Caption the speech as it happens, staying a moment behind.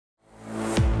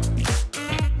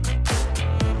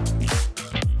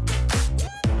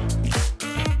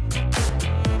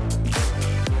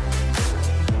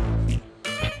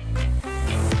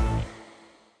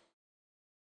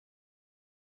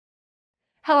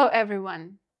Hello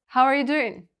everyone! How are you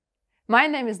doing? My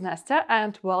name is Nastya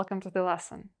and welcome to the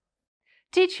lesson.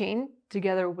 Teaching,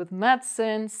 together with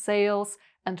medicine, sales,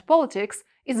 and politics,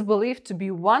 is believed to be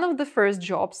one of the first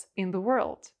jobs in the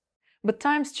world. But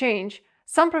times change,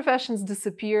 some professions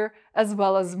disappear, as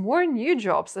well as more new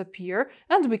jobs appear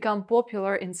and become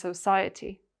popular in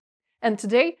society. And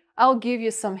today, I'll give you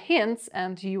some hints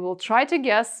and you will try to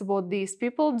guess what these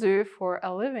people do for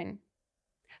a living.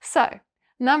 So,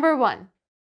 number 1.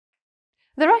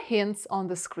 There are hints on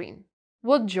the screen.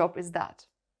 What job is that?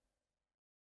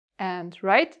 And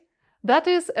right, that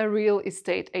is a real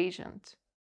estate agent.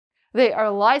 They are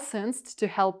licensed to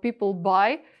help people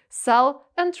buy, sell,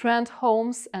 and rent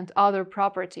homes and other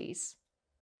properties.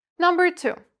 Number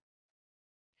 2.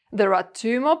 There are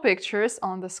 2 more pictures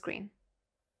on the screen.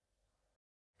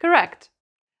 Correct.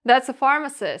 That's a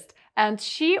pharmacist, and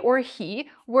she or he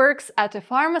works at a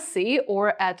pharmacy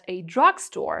or at a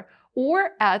drugstore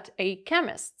or at a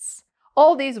chemist's.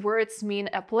 All these words mean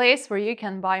a place where you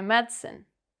can buy medicine.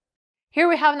 Here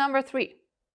we have number 3.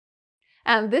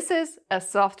 And this is a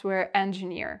software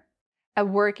engineer, a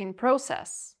work in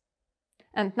process.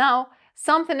 And now,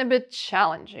 something a bit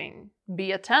challenging.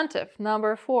 Be attentive,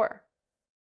 number 4.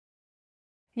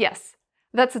 Yes,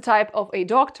 that's a type of a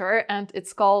doctor and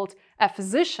it's called a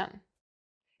physician.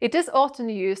 It is often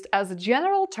used as a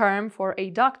general term for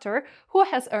a doctor who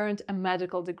has earned a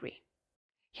medical degree.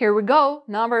 Here we go,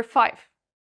 number 5.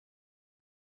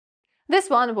 This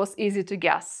one was easy to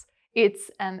guess. It's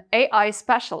an AI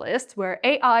specialist, where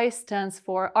AI stands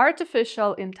for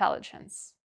artificial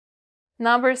intelligence.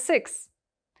 Number 6.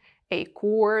 A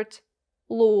court,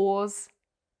 laws.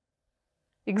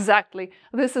 Exactly,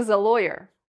 this is a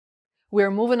lawyer.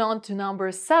 We're moving on to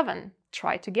number 7.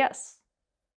 Try to guess.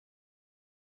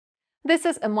 This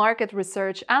is a market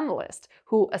research analyst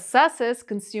who assesses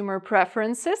consumer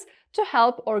preferences to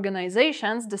help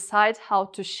organizations decide how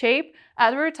to shape,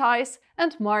 advertise,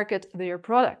 and market their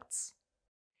products.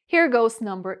 Here goes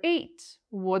number 8.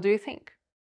 What do you think?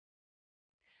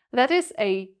 That is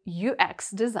a UX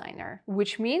designer,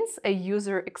 which means a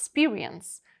user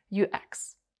experience,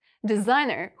 UX.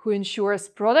 Designer who ensures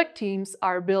product teams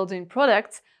are building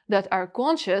products that are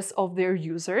conscious of their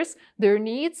users, their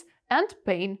needs, and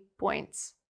pain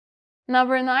points.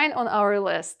 Number 9 on our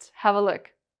list. Have a look.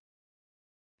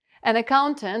 An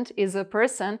accountant is a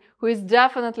person who is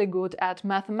definitely good at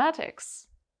mathematics.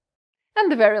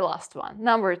 And the very last one,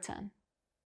 number 10.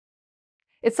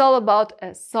 It's all about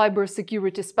a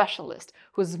cybersecurity specialist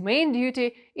whose main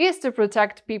duty is to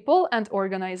protect people and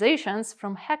organizations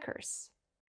from hackers.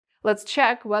 Let's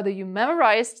check whether you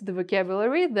memorized the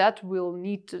vocabulary that we'll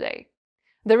need today.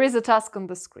 There is a task on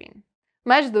the screen.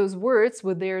 Match those words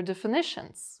with their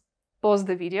definitions. Pause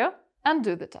the video and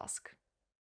do the task.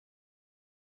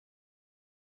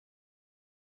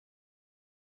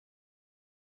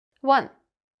 One.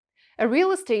 A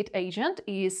real estate agent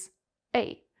is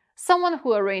A. Someone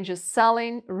who arranges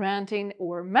selling, renting,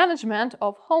 or management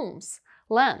of homes,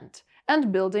 land,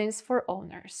 and buildings for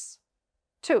owners.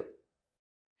 2.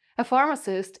 A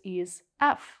pharmacist is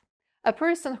F. A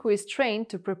person who is trained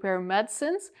to prepare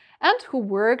medicines and who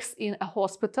works in a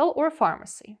hospital or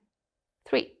pharmacy.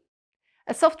 3.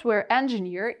 A software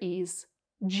engineer is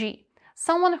G.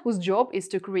 Someone whose job is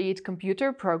to create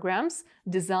computer programs,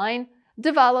 design,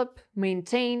 develop,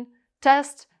 maintain,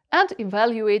 test, and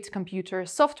evaluate computer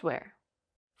software.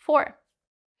 4.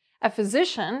 A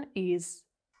physician is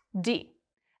D.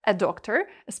 A doctor,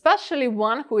 especially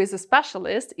one who is a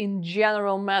specialist in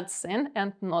general medicine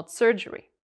and not surgery.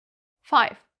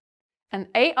 5. An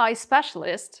AI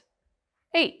specialist,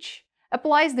 H,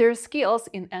 applies their skills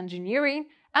in engineering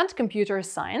and computer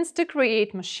science to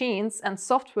create machines and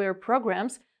software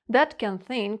programs that can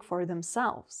think for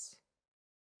themselves.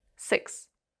 6.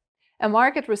 A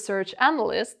market research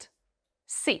analyst,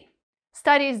 C,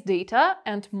 studies data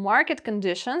and market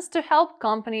conditions to help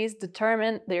companies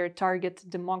determine their target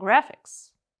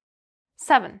demographics.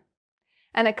 7.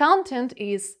 An accountant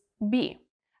is B,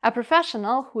 a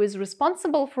professional who is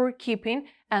responsible for keeping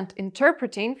and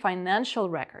interpreting financial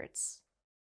records.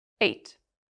 8.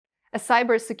 A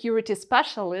cybersecurity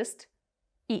specialist,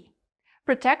 E,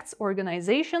 protects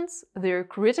organizations, their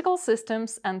critical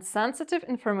systems, and sensitive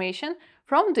information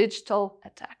from digital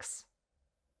attacks.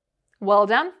 Well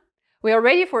done! We are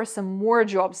ready for some more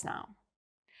jobs now.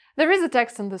 There is a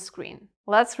text on the screen.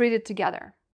 Let's read it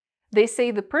together. They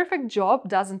say the perfect job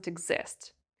doesn't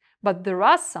exist, but there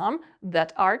are some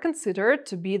that are considered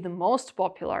to be the most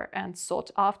popular and sought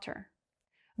after.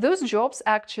 Those jobs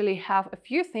actually have a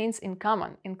few things in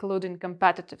common, including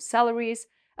competitive salaries,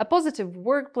 a positive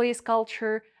workplace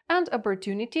culture, and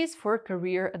opportunities for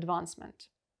career advancement.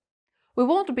 We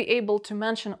won't be able to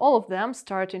mention all of them,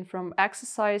 starting from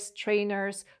exercise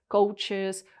trainers,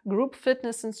 coaches, group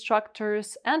fitness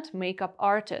instructors, and makeup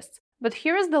artists. But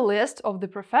here is the list of the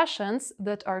professions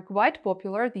that are quite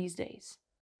popular these days.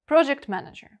 Project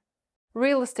manager,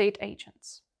 real estate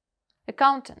agents,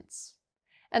 accountants,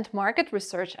 and market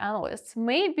research analysts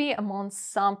may be among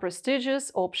some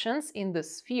prestigious options in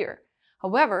this sphere.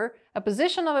 However, a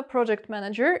position of a project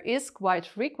manager is quite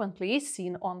frequently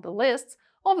seen on the lists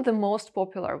of the most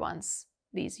popular ones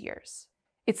these years.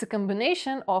 It's a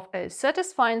combination of a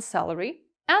satisfying salary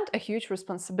and a huge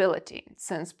responsibility,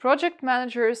 since project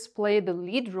managers play the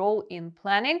lead role in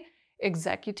planning,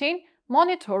 executing,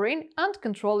 monitoring, and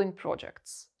controlling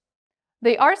projects.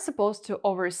 They are supposed to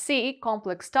oversee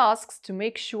complex tasks to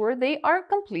make sure they are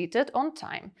completed on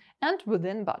time and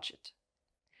within budget.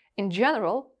 In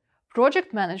general,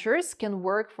 project managers can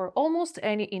work for almost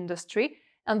any industry,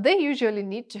 and they usually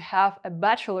need to have a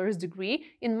bachelor's degree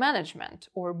in management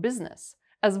or business,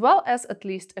 as well as at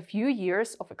least a few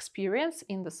years of experience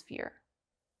in the sphere.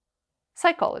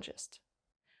 Psychologist.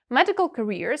 Medical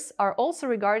careers are also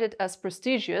regarded as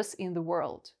prestigious in the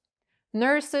world.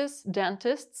 Nurses,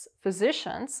 dentists,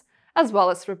 physicians, as well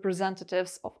as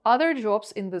representatives of other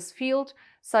jobs in this field,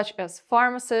 such as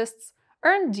pharmacists,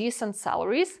 earn decent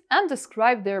salaries and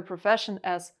describe their profession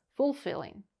as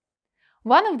fulfilling.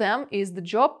 One of them is the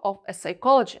job of a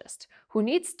psychologist, who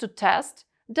needs to test,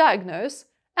 diagnose,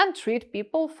 and treat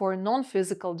people for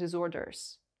non-physical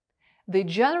disorders. They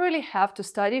generally have to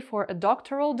study for a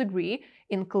doctoral degree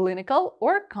in clinical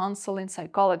or counseling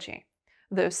psychology,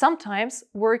 though sometimes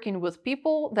working with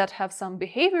people that have some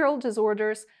behavioral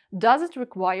disorders doesn't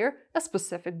require a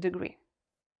specific degree.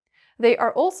 They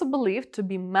are also believed to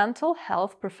be mental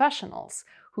health professionals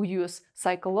who use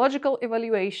psychological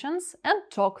evaluations and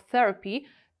talk therapy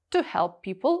to help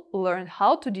people learn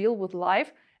how to deal with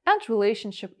life and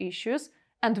relationship issues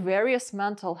and various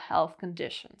mental health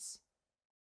conditions.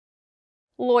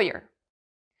 Lawyer.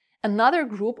 Another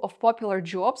group of popular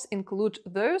jobs include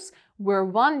those where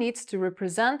one needs to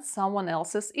represent someone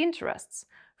else's interests.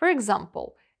 For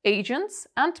example, agents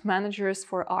and managers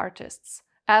for artists,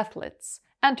 athletes,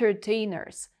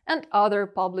 entertainers, and other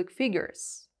public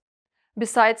figures.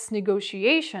 Besides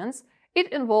negotiations,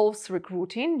 it involves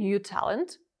recruiting new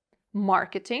talent,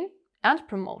 marketing, and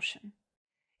promotion.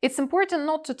 It's important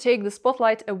not to take the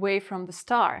spotlight away from the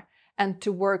star and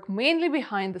to work mainly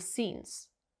behind the scenes.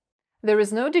 There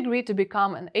is no degree to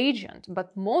become an agent,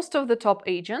 but most of the top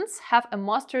agents have a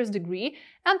master's degree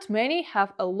and many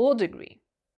have a law degree.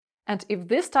 And if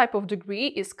this type of degree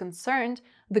is concerned,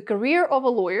 the career of a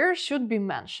lawyer should be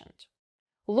mentioned.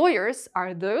 Lawyers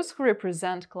are those who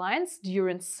represent clients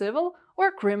during civil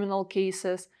or criminal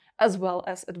cases, as well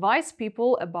as advise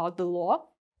people about the law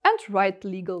and write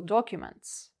legal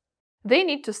documents. They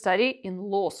need to study in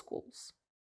law schools.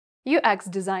 UX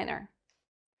designer.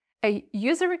 A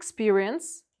user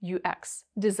experience (UX)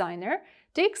 designer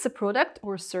takes a product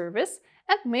or service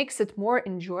and makes it more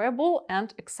enjoyable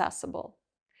and accessible.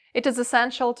 It is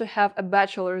essential to have a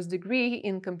bachelor's degree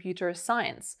in computer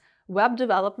science, web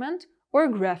development, or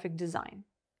graphic design.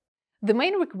 The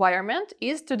main requirement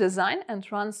is to design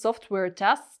and run software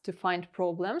tests to find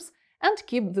problems and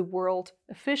keep the world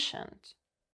efficient.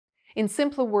 In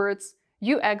simple words,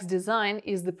 UX design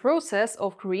is the process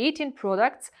of creating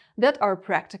products that are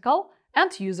practical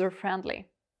and user-friendly.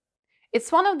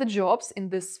 It's one of the jobs in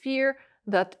this sphere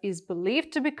that is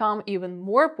believed to become even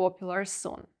more popular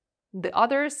soon. The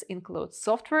others include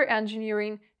software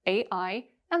engineering, AI,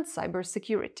 and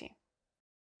cybersecurity.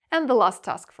 And the last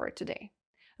task for today.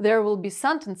 There will be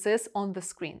sentences on the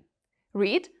screen.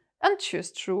 Read and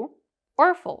choose true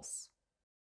or false.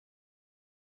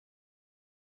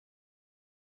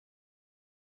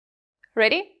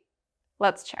 Ready?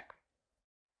 Let's check.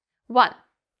 1.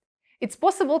 It's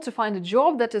possible to find a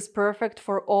job that is perfect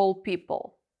for all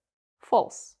people.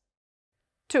 False.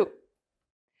 2.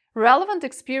 Relevant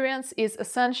experience is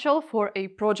essential for a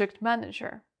project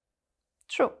manager.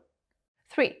 True.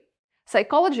 3.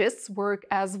 Psychologists work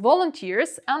as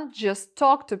volunteers and just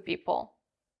talk to people.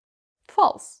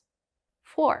 False.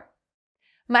 4.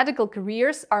 Medical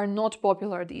careers are not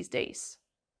popular these days.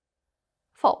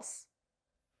 False.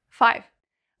 5.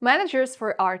 Managers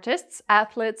for artists,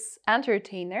 athletes,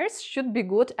 entertainers should be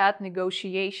good at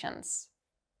negotiations.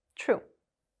 True.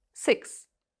 6.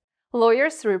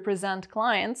 Lawyers represent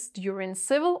clients during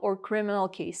civil or criminal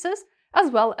cases,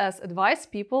 as well as advise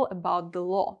people about the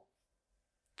law.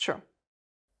 True.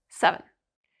 7.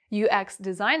 UX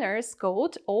designers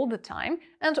code all the time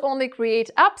and only create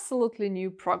absolutely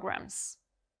new programs.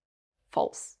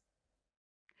 False.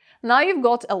 Now you've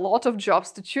got a lot of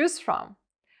jobs to choose from.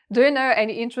 Do you know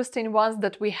any interesting ones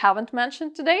that we haven't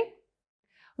mentioned today?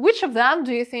 Which of them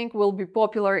do you think will be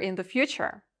popular in the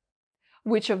future?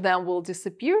 Which of them will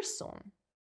disappear soon?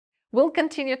 We'll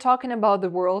continue talking about the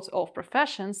world of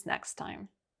professions next time.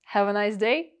 Have a nice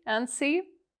day and see you!